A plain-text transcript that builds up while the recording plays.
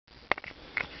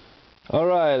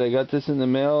Alright, I got this in the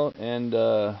mail and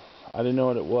I didn't know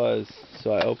what it was,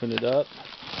 so I opened it up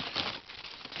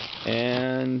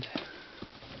and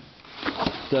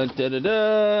da da da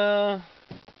da,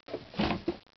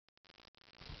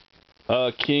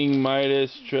 a King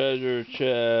Midas treasure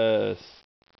chest.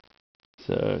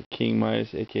 So King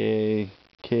Midas, aka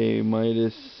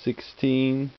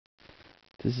KMIDAS16.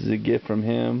 This is a gift from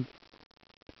him,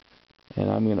 and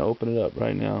I'm gonna open it up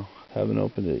right now. Haven't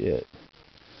opened it yet.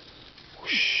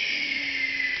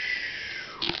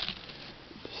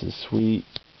 This is sweet.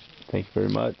 Thank you very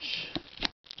much.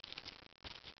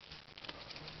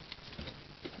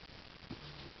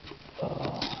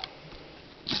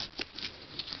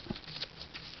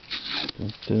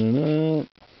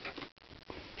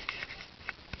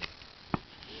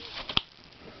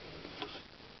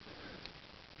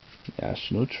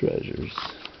 National treasures.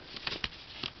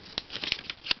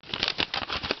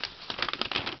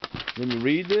 Let me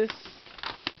read this.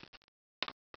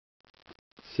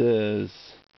 It says,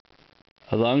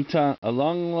 a long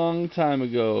time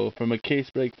ago, from a case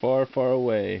break far, far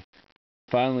away,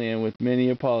 finally and with many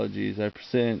apologies, I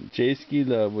present J-Ski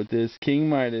Love with this King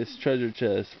Midas treasure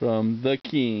chest from the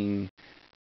King,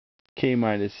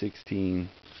 KMIDAS16.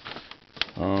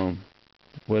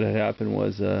 What had happened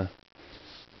was,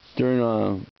 during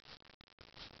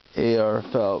AR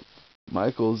Falk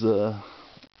Michael's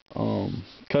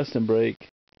custom break,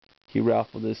 he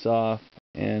raffled this off,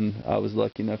 and I was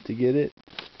lucky enough to get it,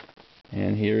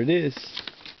 and here it is.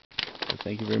 So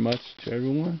thank you very much to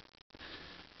everyone,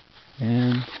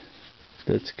 and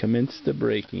let's commence the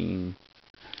breaking.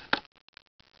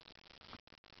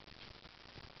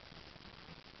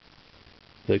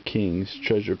 The King's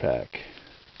Treasure Pack.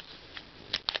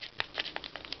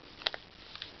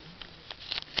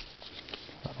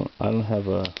 I don't have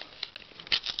a...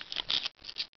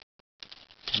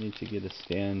 I need to get a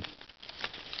stand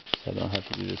so I don't have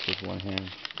to do this with one hand.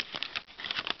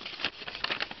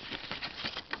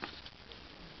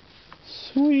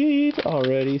 Sweet,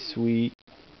 already sweet.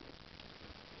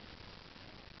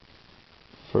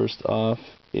 First off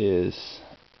is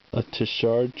a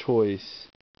Tashard Choice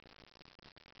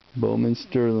Bowman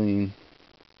Sterling,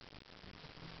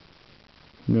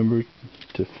 number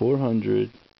to 400.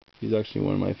 He's actually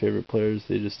one of my favorite players.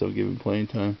 They just don't give him playing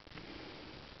time.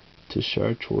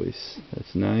 Tashard Choice.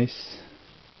 That's nice.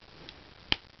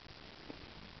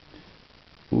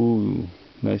 Ooh,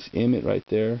 nice Emmett right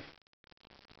there.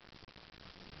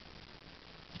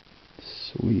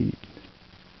 Sweet.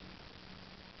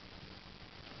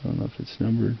 I don't know if it's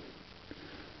numbered.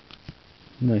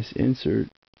 Nice insert.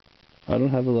 I don't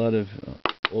have a lot of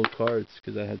old cards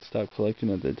because I had stopped collecting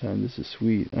at that time. This is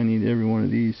sweet. I need every one of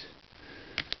these.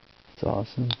 It's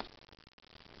awesome.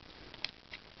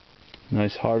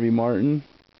 Nice Harvey Martin.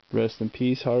 Rest in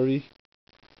peace, Harvey.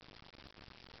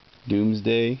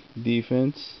 Doomsday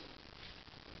defense.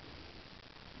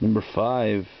 Number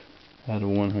 5 out of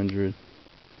 100.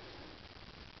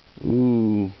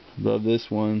 Ooh, love this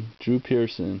one. Drew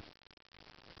Pearson.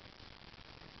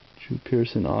 Drew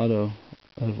Pearson auto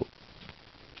of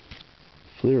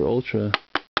Fleer Ultra.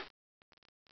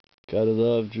 Gotta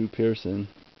love Drew Pearson.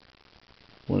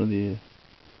 One of the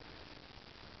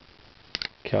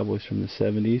Cowboys from the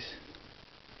 70s.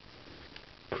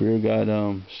 Career got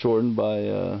shortened by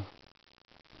a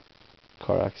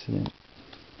car accident.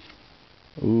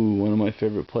 Ooh, one of my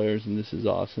favorite players, and this is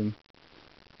awesome.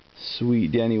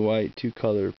 Sweet Danny White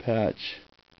 2-color patch.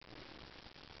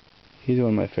 He's one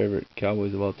of my favorite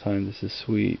Cowboys of all time. This is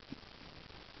sweet.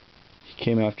 He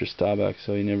came after Staubach,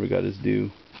 so he never got his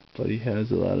due, but he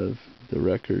has a lot of the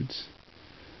records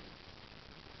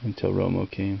until Romo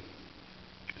came.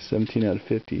 17 out of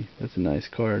 50. That's a nice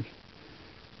card.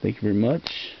 Thank you very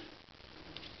much.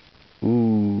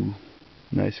 Ooh,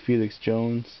 nice Felix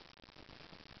Jones.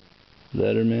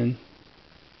 Letterman.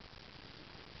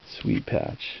 Sweet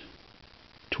patch.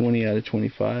 20 out of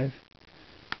 25.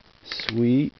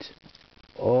 Sweet.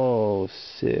 Oh,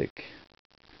 sick.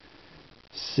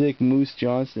 Sick Moose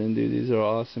Johnston, dude. These are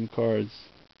awesome cards.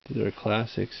 These are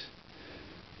classics.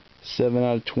 7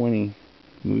 out of 20.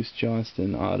 Moose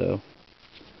Johnston auto.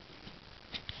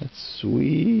 That's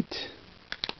sweet.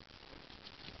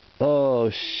 Oh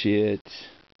shit.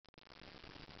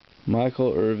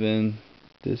 Michael Irvin.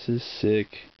 This is sick.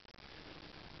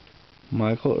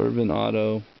 Michael Irvin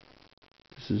auto.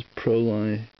 This is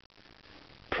Proline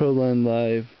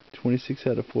Live. 26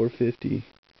 out of 450.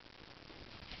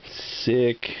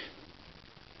 Sick.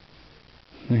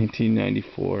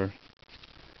 1994.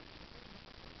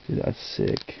 Dude, that's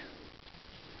sick.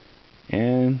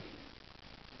 And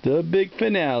the big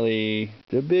finale.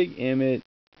 The big Emmett.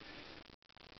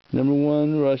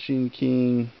 #1 rushing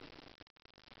king.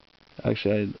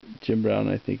 Actually, Jim Brown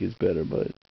I think is better,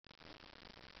 but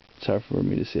it's hard for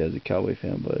me to say as a Cowboy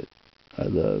fan, but I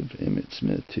love Emmitt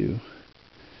Smith too.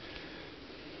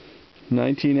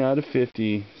 19 out of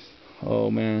 50.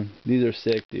 Oh man, these are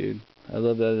sick, dude. I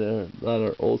love that there are a lot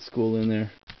of old school in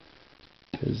there,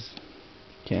 because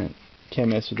can't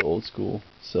mess with the old school.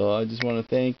 So I just want to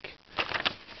thank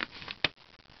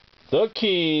the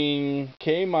King,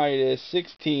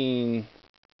 KMIDAS16.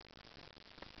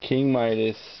 King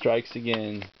Midas strikes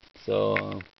again.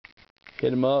 So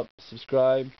hit him up,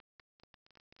 subscribe.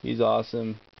 He's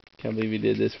awesome. Can't believe he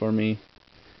did this for me.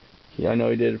 Yeah, I know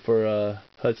he did it for a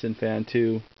Hudson fan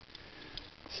too.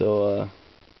 So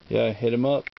yeah, hit him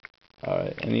up.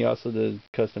 Alright, and he also did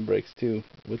custom brakes too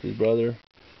with his brother.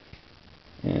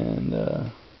 And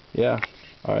yeah,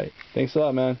 alright, thanks a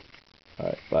lot, man.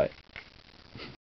 Alright, bye.